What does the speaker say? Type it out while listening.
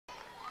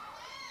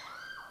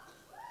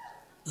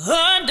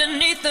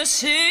Underneath the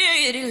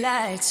city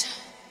lights,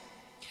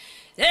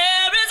 there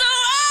is a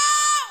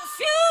world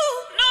few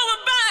know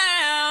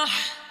about,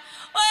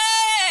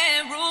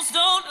 where rules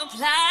don't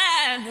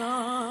apply,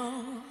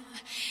 no,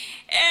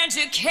 and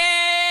you can't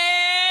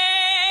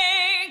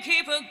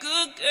keep a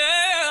good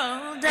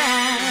girl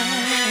down.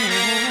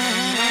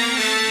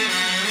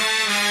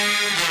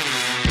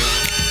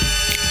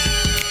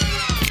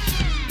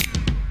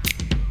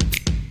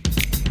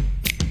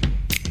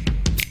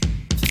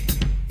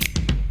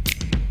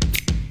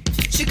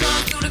 She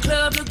comes through the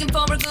club looking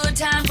for a good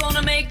time,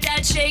 gonna make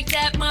that shake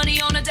that money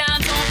on a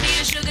dime. Don't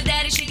need a sugar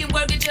daddy, she can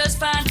work it just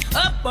fine.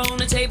 Up on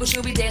the table,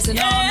 she'll be dancing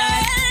all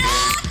night.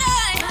 All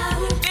night.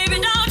 Baby,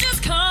 don't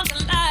just come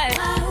to life.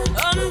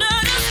 Under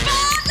the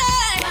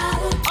spotlight,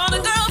 all the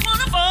girls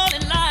wanna fall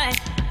in line.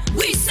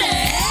 We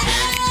say,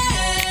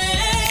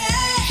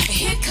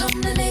 here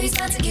come the ladies,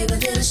 about to give a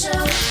little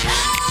show.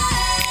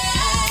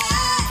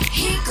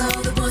 Here go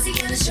the boys, he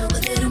gonna show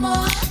a little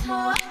more.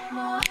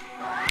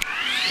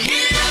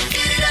 Hit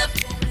it up,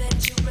 don't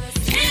let you rest.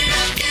 Hit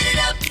it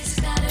up, this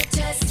is not a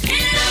test.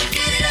 Hit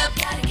it up,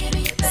 gotta give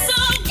me your best. So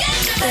get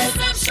your best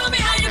up, show me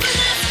how you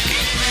best.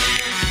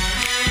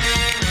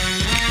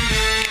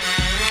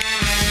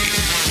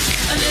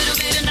 A little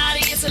bit of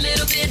naughty, it's a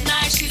little bit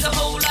nice. She's a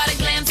whole lot of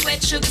glam,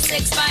 sweat, sugar,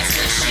 sex, spice.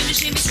 Just shimmy,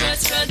 shimmy, strut,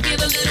 strut, give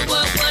a little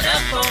what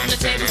up on the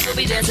table, we'll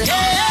be dancing all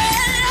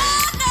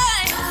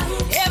night.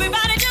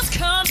 Everybody just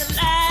come to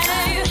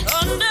life.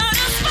 Under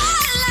the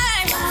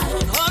spotlight,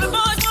 all the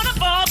boys wanna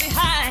fall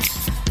behind.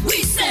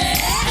 We say,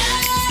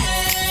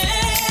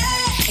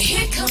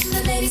 here come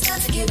the ladies,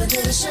 about to give a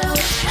little show.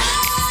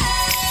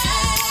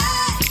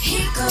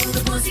 Here go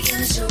the boys, he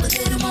gonna show a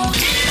little more.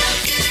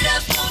 Get it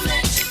up, don't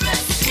let you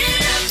rest. Get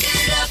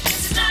it up,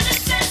 this is not a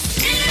test.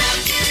 Get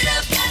it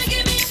up, gotta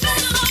give me your best.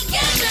 So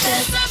get your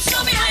best up,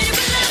 show me how you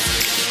relax.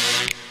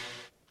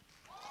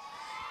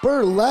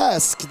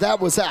 Burlesque, that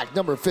was act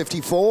number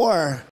 54.